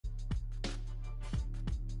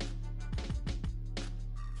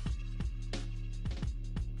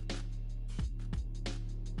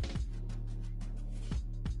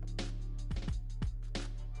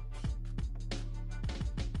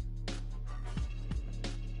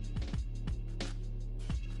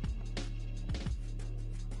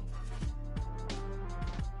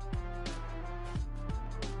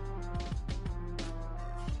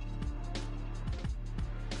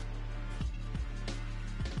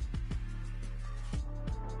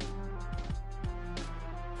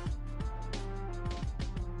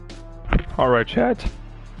Alright, chat.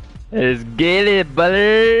 Let's get it,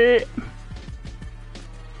 buddy.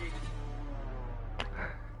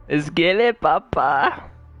 Let's get it, papa.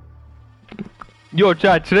 Yo,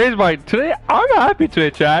 chat, today, I'm happy today,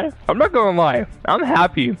 chat. I'm not gonna lie. I'm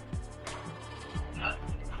happy.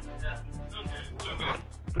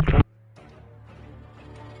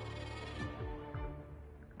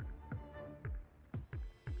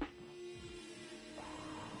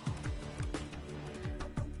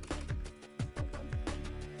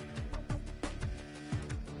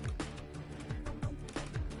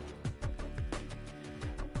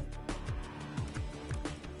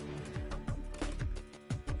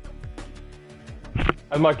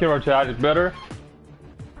 How's my camera, chat? It's better?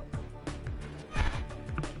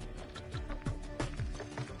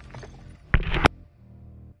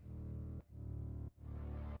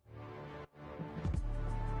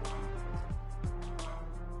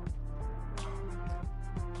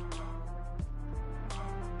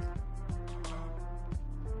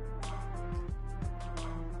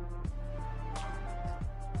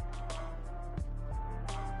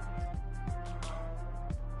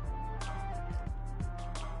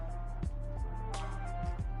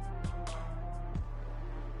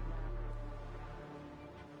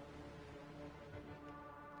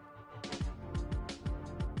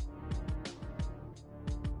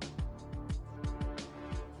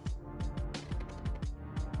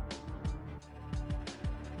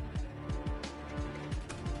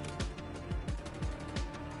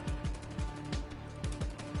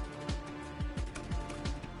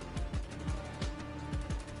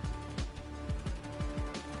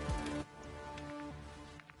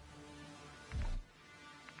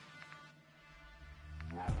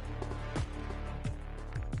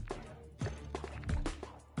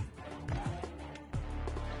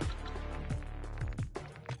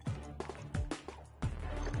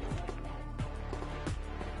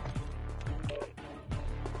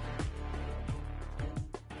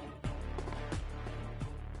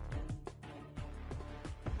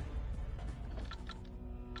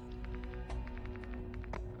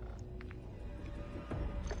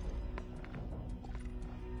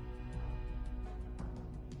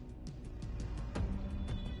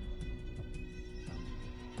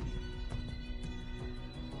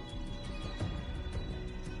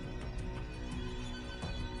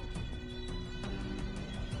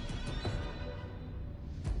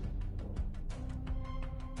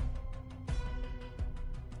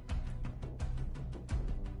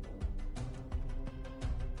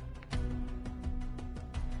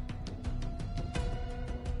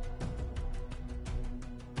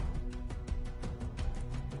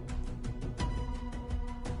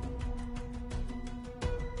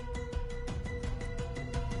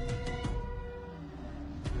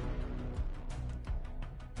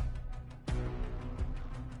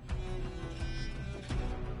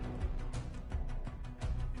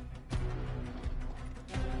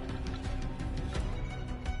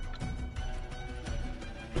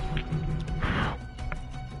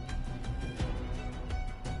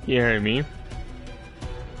 You hearing me?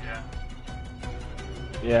 Yeah.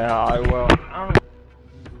 Yeah, I will. I don't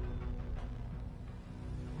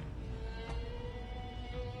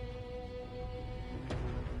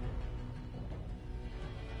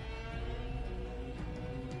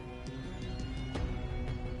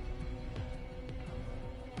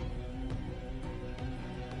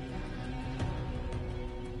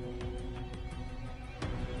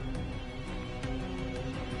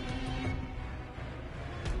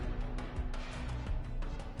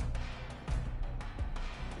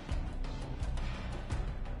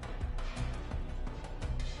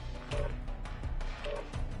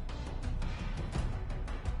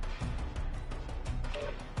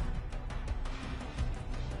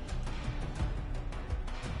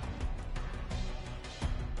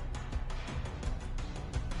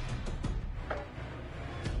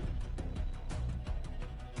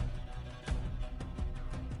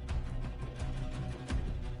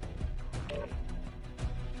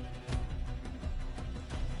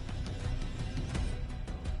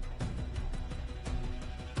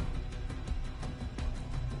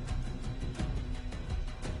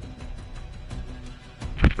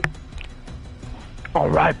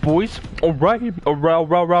Alright, boys. Alright.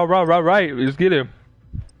 Alright. Let's get it.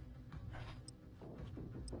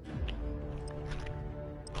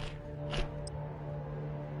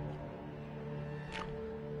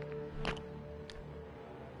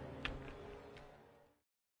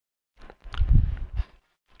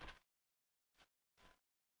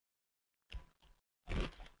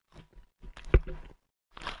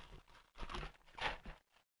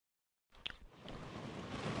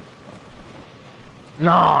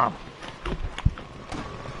 Nah.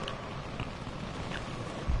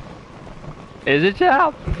 Is it,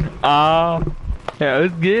 chap? Yeah,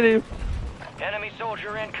 let's get him. Enemy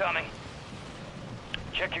soldier incoming.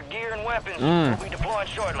 Check your gear and weapons. We'll be deploying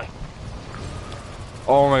shortly.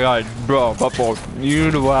 Oh my god, bro, Papa, you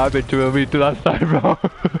know what happened to me to that side, bro.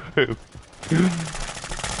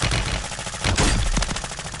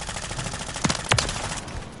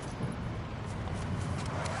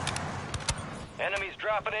 Enemies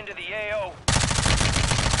dropping into the AO.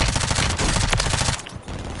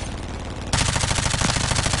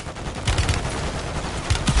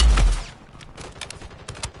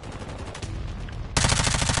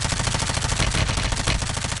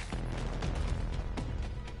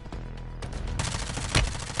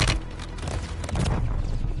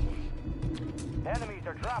 Enemies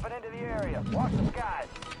are dropping into the area. Watch the skies.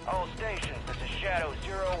 All stations, this is Shadow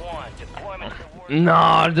 01. Deployment to war.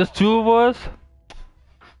 Nah, just two of us?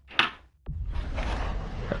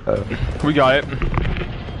 We got it.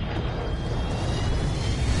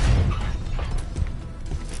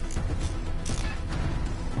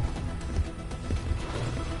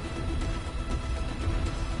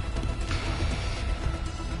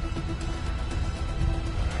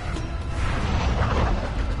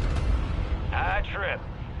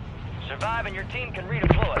 Survive and your team can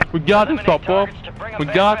redeploy. We got this, Papa. We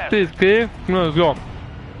got this, kid. Come on, let's go.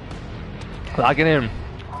 Lock it in.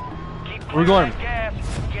 We're going. Gas.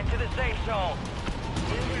 Get to the safe zone.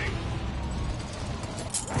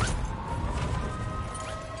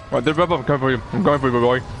 Right there, Papa. I'm coming for you. I'm going for you,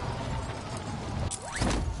 boy.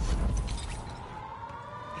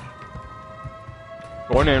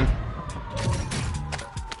 Going in.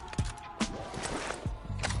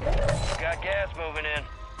 Got gas moving in.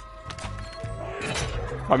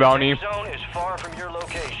 My bounty. Zone is far from your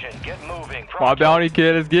location. Get moving. My bounty,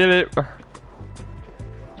 kid. Let's get it.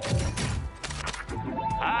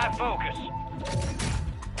 High focus.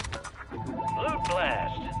 Loot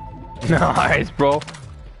blast. Nice, bro.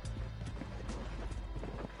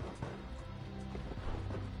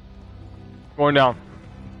 Going down.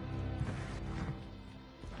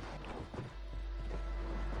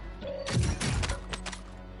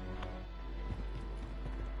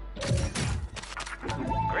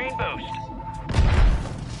 Green boost.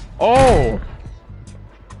 Oh!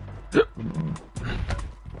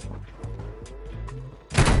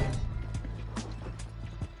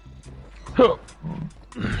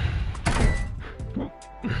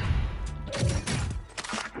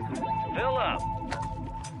 Fill up.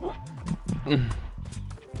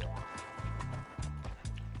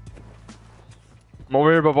 I'm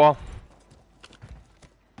over here, Papa.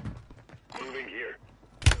 Moving here.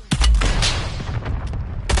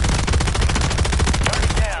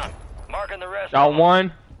 Target down. Marking the rest. Got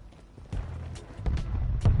one.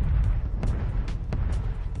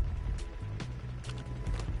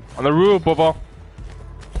 On the roof, Papa.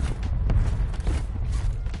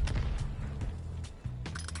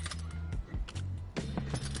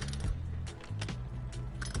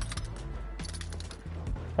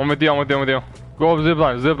 I'm with you, I'm with you, I'm with you. Go up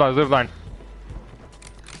zipline, zipline, zipline.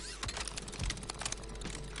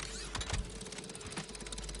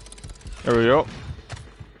 There we go.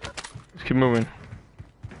 Let's keep moving.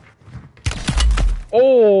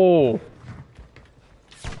 Oh!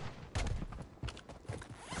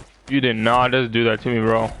 You did not just do that to me,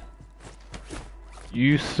 bro.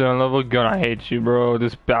 You son of a gun, I hate you, bro.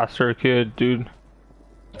 This bastard kid, dude.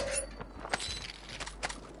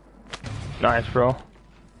 Nice, bro.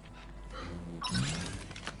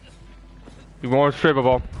 You're going straight,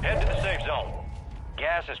 Papa. Head to the safe zone.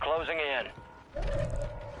 Gas is closing in.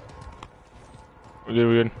 We're good,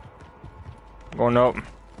 we're good. Going up.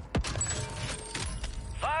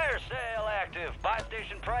 Fire sale active. Buy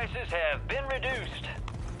station prices have been reduced.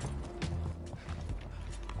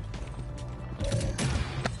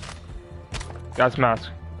 Gas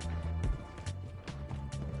mask.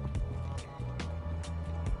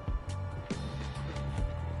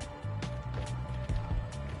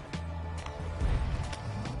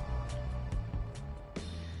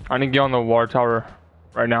 I need to get on the water tower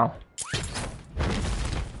right now.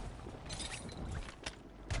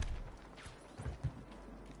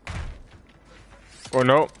 Oh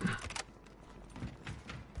no.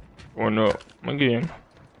 Oh no. Again.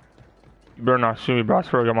 You better not shoot me, bro. I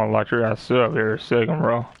swear I got my electric ass up here. Second,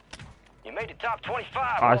 bro. You made the top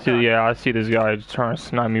 25. I see, yeah, I see this guy just trying to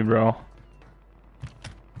snipe me, bro.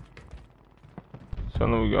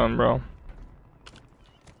 Son of a gun, bro.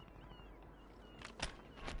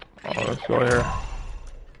 Oh, let's go here.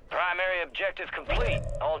 Primary objective complete.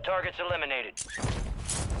 All targets eliminated.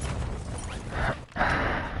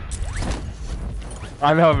 I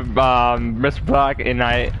know Mr. Black and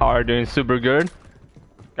I are doing super good.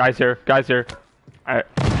 Guys here, guys here. Alright,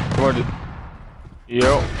 come on.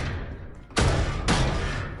 Yo.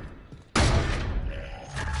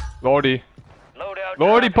 Lordy. Loadout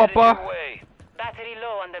Lordy, drop headed Papa. your way. Battery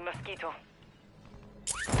low on the Mosquito.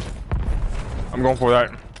 I'm going for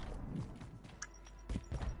that.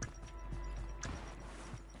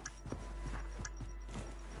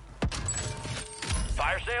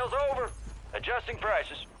 Fire sale's over. Adjusting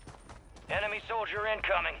prices. Enemy soldier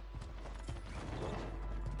incoming.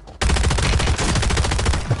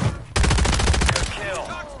 Good kill.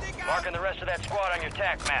 Marking the rest of that squad on your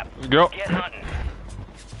TAC map. Let's go. Get hunting.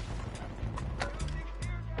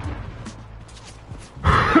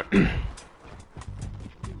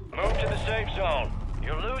 Move to the safe zone.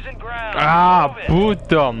 You're losing ground. Ah, Move it.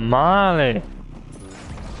 puta madre.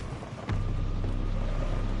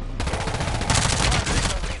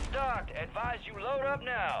 Restocked. Advise you load up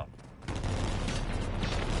now.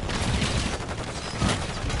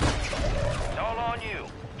 It's all on you.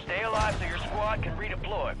 Stay alive so your squad can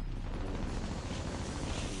redeploy.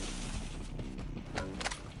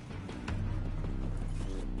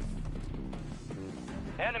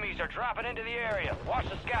 Enemies are dropping into the area. Watch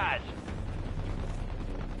the skies.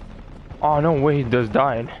 Oh, no way, he just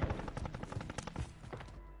died.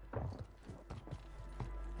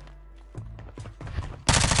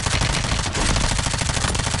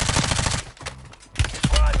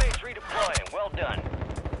 Squad mates redeploying. Well done.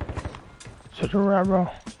 Such a rat, bro.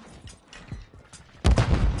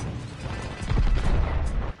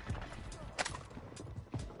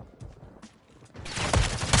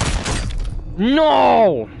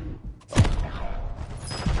 No!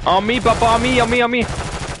 On me, Papa, on me, on me, on me.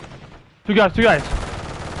 Two guys, two guys.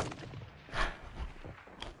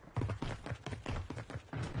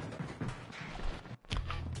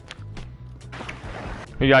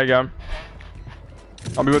 You got him.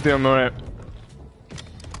 I'll be with you in a minute.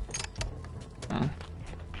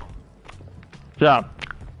 Yeah.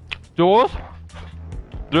 Jules?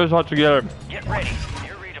 Do this all together. Get ready.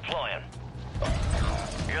 You're redeploying.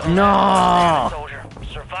 You're the No. last soldier.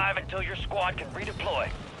 Survive until your squad can redeploy.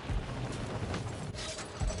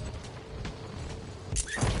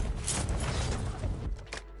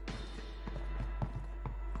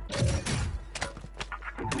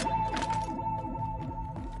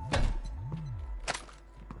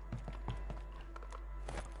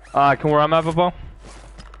 Can where I'm at, Papa?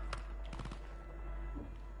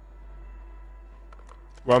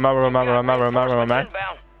 Where am I, where am I, where am I, where am I, where am I?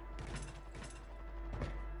 Inbound.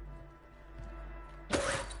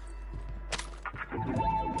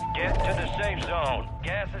 Get to the safe zone.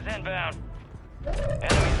 Gas is inbound.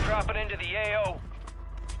 Enemies dropping into the AO.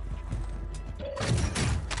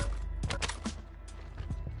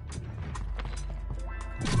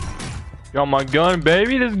 Got my gun,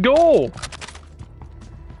 baby, let's go!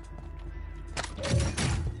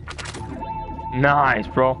 Nice,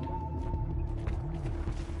 bro.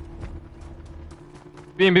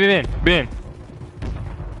 Bin.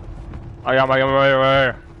 I got my gun right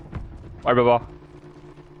here. Right, Baba.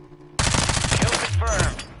 Kill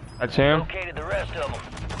confirmed. That's him. Located the rest of them.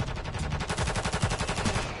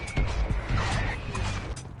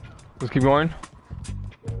 Let's keep going.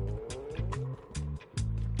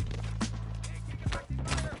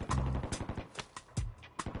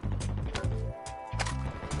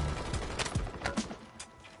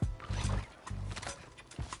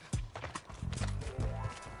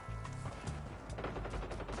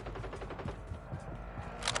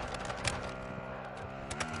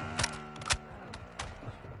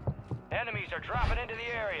 Enemies are dropping into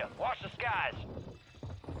the area. Watch the skies.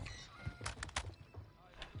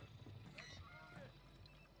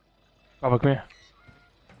 Papa, come here.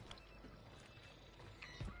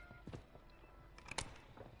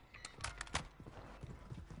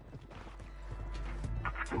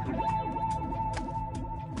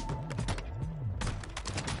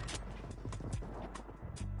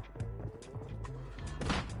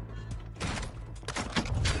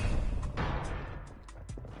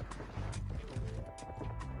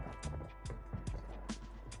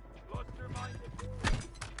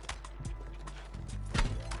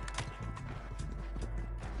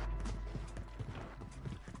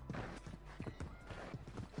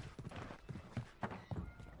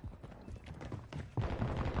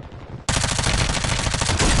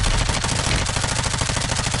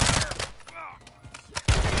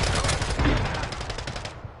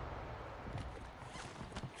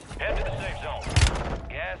 Head to the safe zone.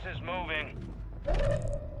 Gas is moving.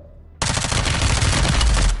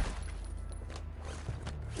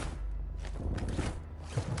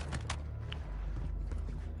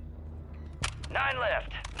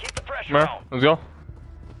 Pressure Come here. on. Let's go.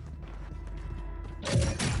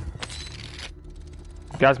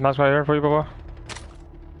 Gas mask right here for you, Baba.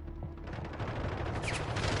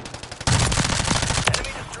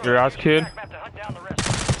 Enemy destroyed. Your ass, kid. Map to hunt down the rest.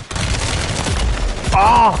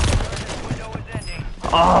 Ah! Window is ending.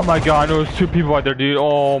 Oh my god, there was 2 people out there, dude.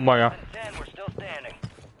 Oh my god. 10, we're still standing.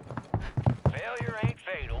 Failure ain't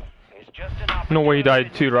fatal. It's just an opportunity. No way he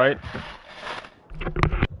died too, right?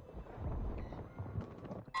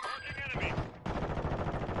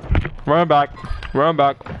 Run back. Run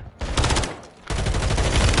back.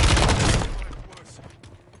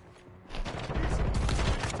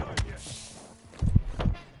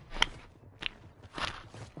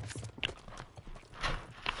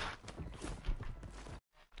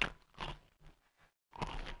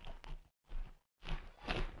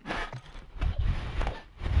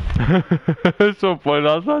 It's so funny,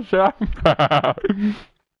 that's not sharp.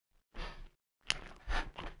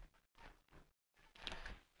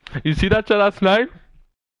 You see that shot last night?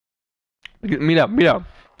 Meet up, meet up.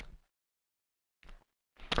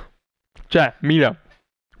 Chat, meet up.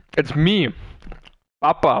 It's me,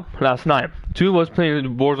 Papa, last night. 2 of us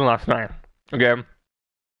playing Warzone last night. Okay?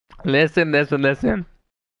 Listen, listen, listen.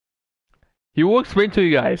 He will explain to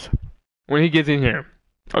you guys when he gets in here.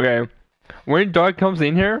 Okay? When Dark comes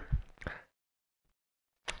in here,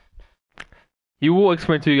 he will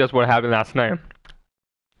explain to you guys what happened last night.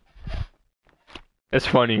 It's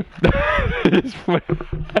funny. It's funny.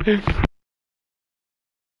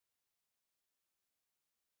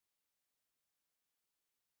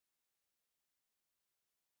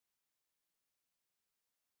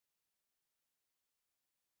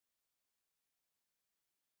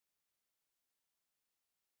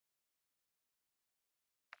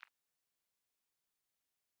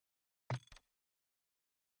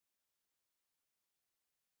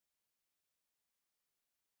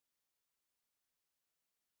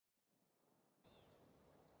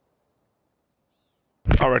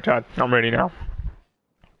 Alright, Chad, I'm ready now.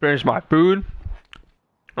 Finished my food.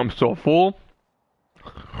 I'm so full.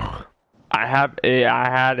 I had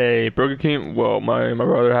a Burger King. Well, my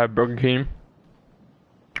brother had Burger King.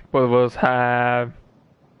 Both of us have.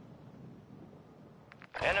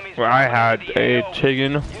 Enemies Well, I had dropping into the a AO.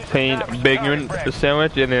 chicken Use the plain map as bacon target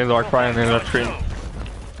sandwich and then like frying and then a practice. shrimp.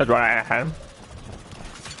 That's what I had.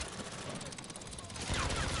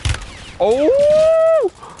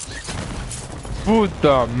 Oh!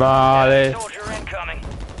 Puta madre. Soldier incoming.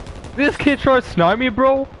 This kid tried to snipe me,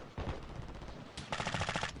 bro.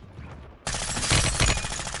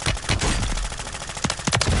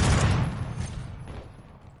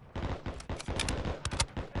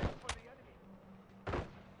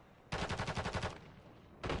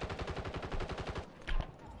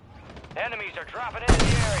 Enemies are dropping into the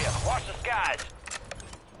area. Watch the skies.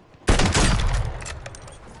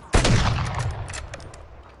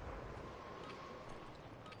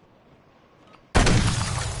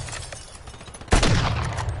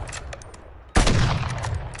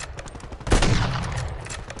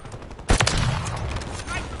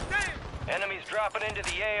 Enemies dropping into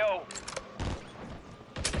the AO.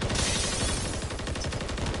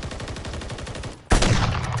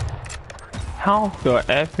 How the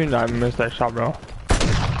F did I miss that shot, bro?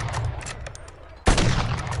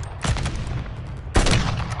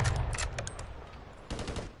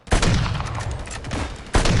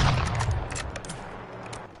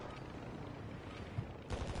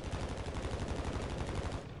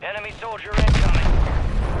 Enemy soldier incoming.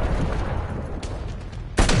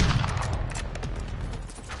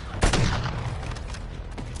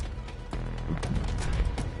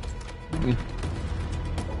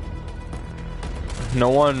 No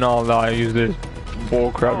one knows that I use this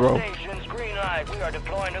bullcrap, All bro. stations, green light. We are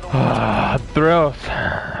deploying to the Ah, thrills.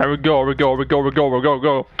 Here we go, we go, we go, we go, we go,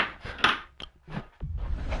 go.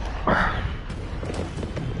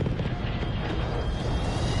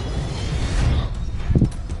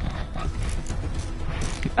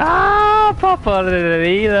 Ah, Papa,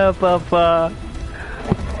 vida, Papa.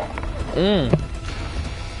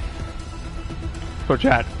 So,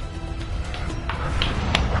 chat.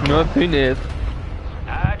 Another thing is,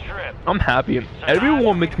 I trip. I'm happy.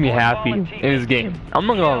 Everyone makes me happy in this game. I'm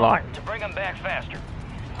not gonna lie. To bring them back faster.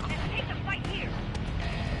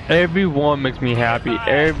 Everyone makes me happy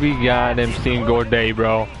every goddamn single day,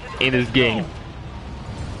 bro, in this game.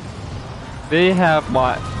 They have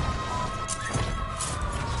my...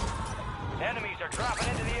 Enemies are dropping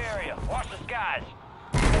into the area. Watch the skies.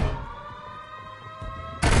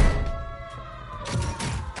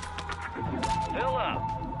 Fill up.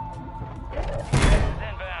 Gas is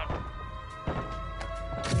inbound.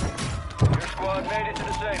 Your squad made it to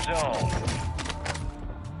the safe zone.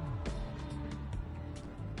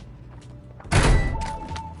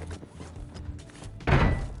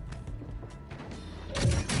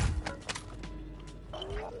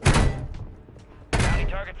 Bounty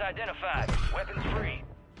targets identified. Weapons free.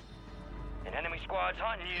 An enemy squad's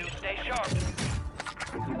hunting you. Stay sharp.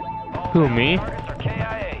 All Who, bounty me? targets are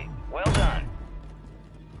KIA. Well done.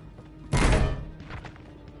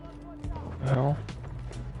 Well.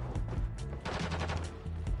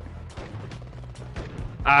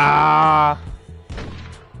 Ah.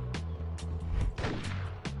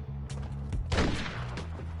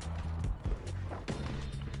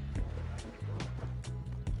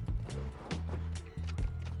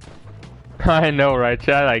 I know, right,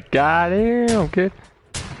 Chad? Like, goddamn, kid.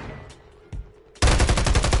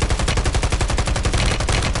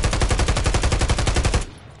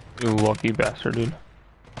 You lucky bastard, dude.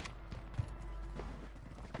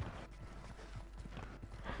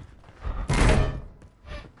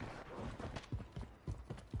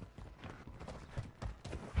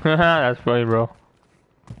 That's funny, bro.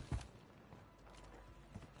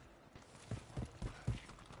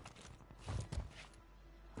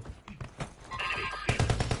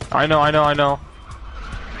 I know.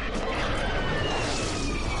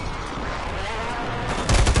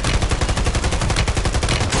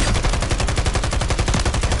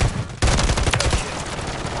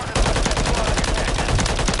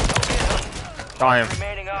 Damn.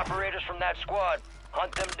 Remaining operators from that squad.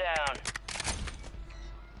 Hunt them down.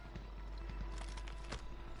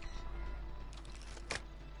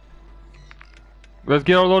 Let's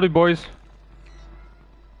get our loaded, boys.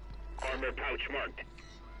 Armor pouch marked.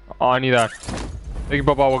 Oh, I need that. Thank you,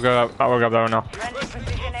 Papa. We'll grab that one now. Friendly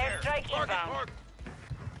precision airstrike inbound.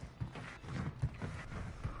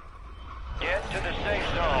 Get to the safe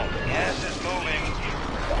zone. Gas is moving.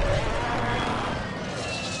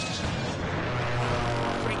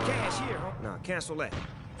 Free cash here, huh? Nah, cancel that.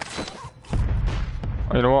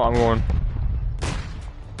 Oh, you know what? I'm going.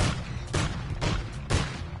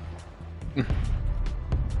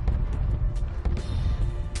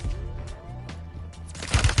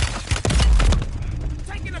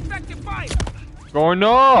 Taking effective fire. Going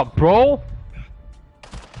up, bro.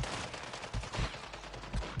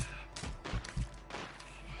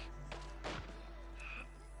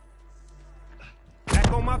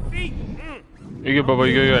 Back on my feet. You're good,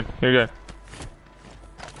 Bubba. You're good. You're good.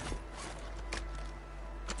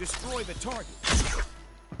 Destroy the target.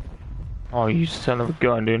 Oh, you son of a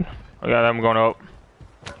gun, dude. I got them going up.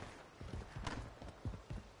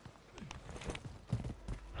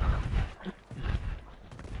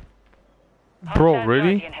 Bro, Hostile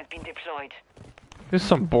really? Guardian has been deployed. This is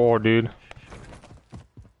some bull, dude.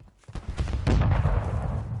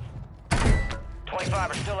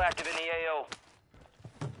 25 are still active in the AO.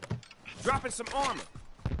 Dropping some armor.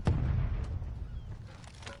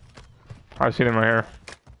 I see them right here.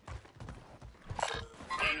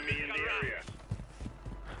 Enemy in the area.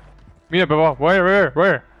 Meet up, Bubba. Where?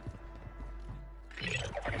 Our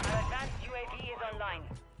advanced UAV is online.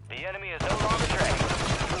 The enemy is no longer tracking.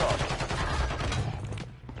 Lost.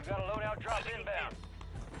 You got a loadout drop inbound.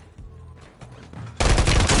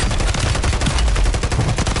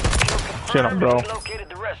 Shit on, bro. We located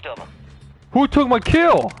the rest of them. Who took my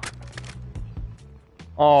kill?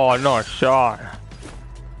 Oh, no shot.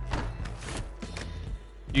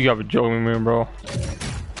 You gotta be joking me, bro.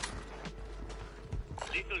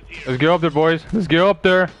 Let's get up there, boys. Let's get up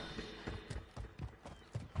there.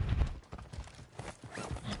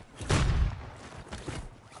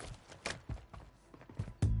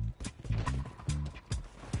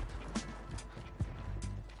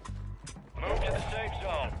 Move to the safe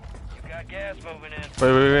zone. You got gas moving in.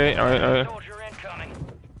 Wait. All right. Soldier incoming.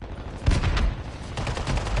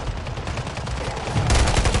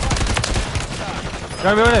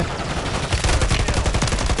 Got me on it.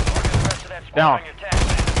 Down.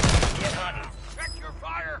 Get hunting. Check your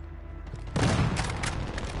fire.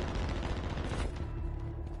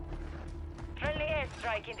 Friendly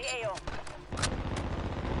airstrike in the AO.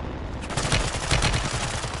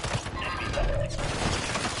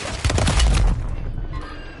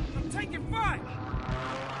 I'm taking fire.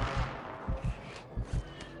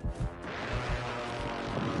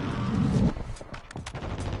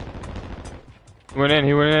 He went in.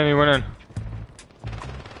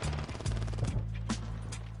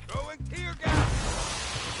 Throwing tear gas.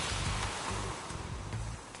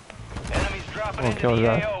 Enemies dropping Oh, into kill the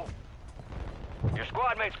that. AO. Your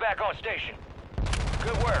squad mate's back on station.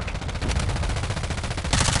 Good work.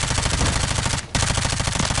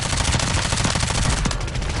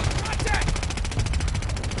 Contact.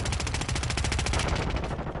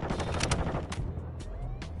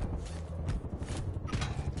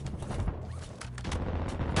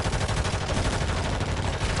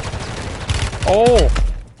 Oh!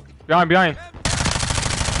 Behind, behind.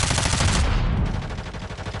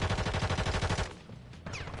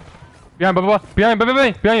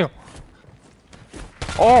 Behind you.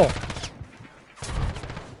 Oh!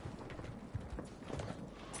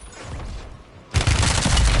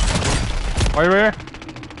 Right here.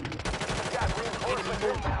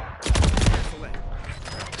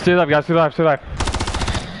 Stay alive, guys. Stay alive.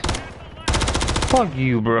 Fuck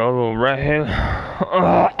you, bro. Little redhead.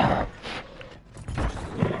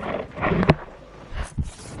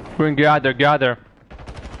 We're gonna gather.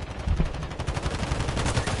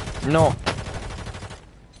 No.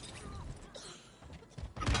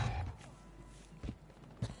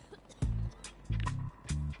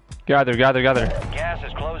 Gather. Gas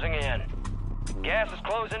is closing in.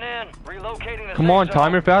 Relocating the Come safe on, zone.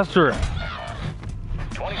 timer faster.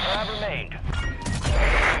 25 remained.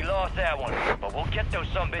 We lost that one, but we'll get those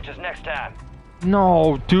sumbitches next time.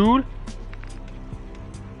 No, dude.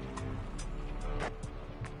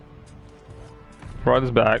 Run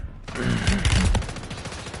this back.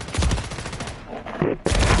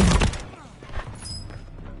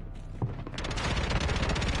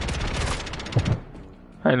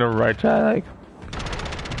 I know, right, Chad? Like.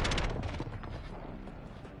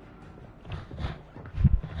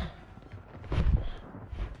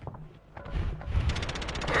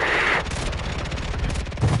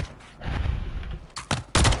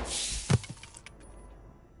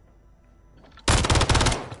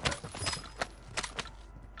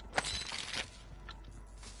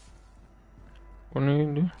 What are you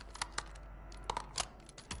gonna do?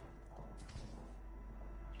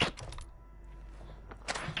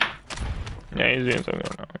 Yeah, he's doing something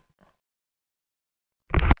now.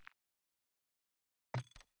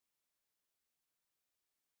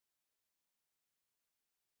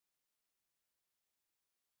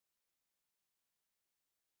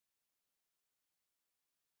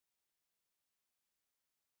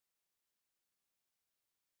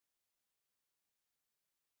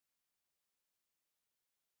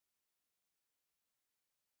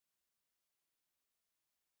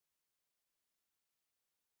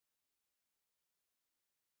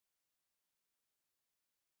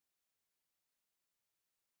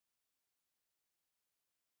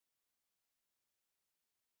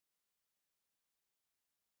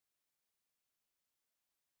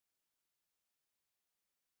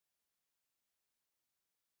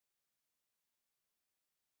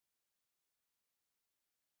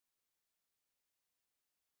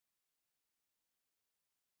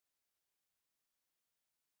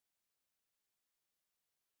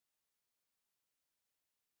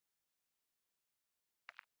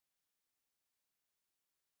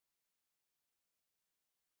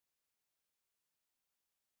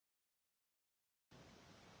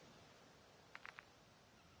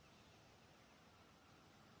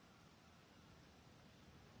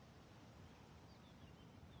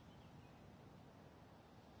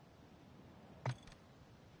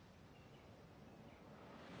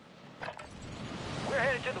 We're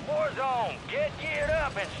headed to the war zone. Get geared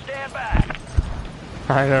up and stand by.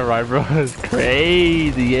 I know, right, bro? It's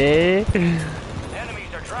crazy, yeah.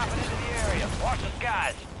 Enemies are dropping into the area. Watch the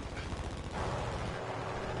skies.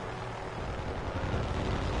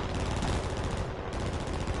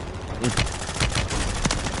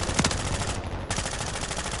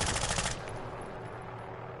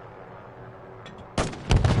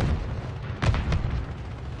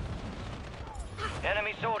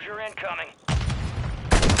 Enemy soldier incoming.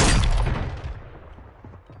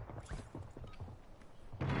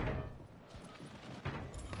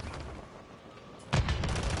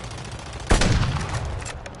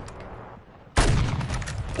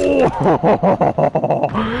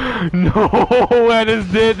 Oh, no, I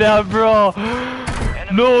just did that, bro.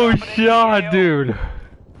 No shot, dude.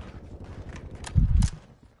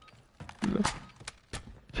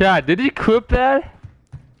 Chad, did he clip that?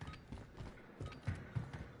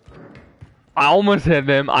 I almost hit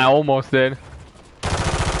him. I almost did.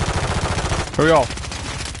 Here we go.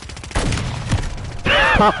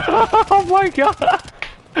 Oh my god.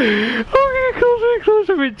 Okay,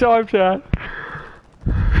 closer every time, Chad.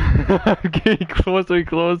 I'm getting closer and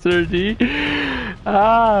closer, D.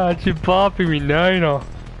 Ah, she's popping me now, you know.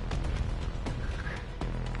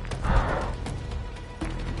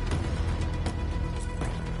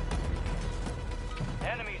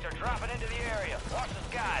 Enemies are dropping into the area. Watch the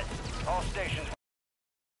skies. All stations.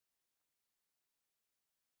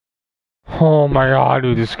 Oh my god,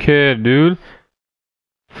 dude, this kid, dude.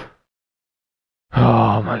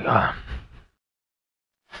 Oh my god.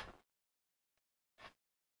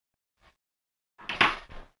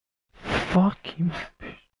 Fuck him.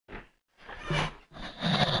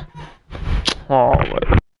 Oh,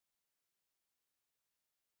 wait.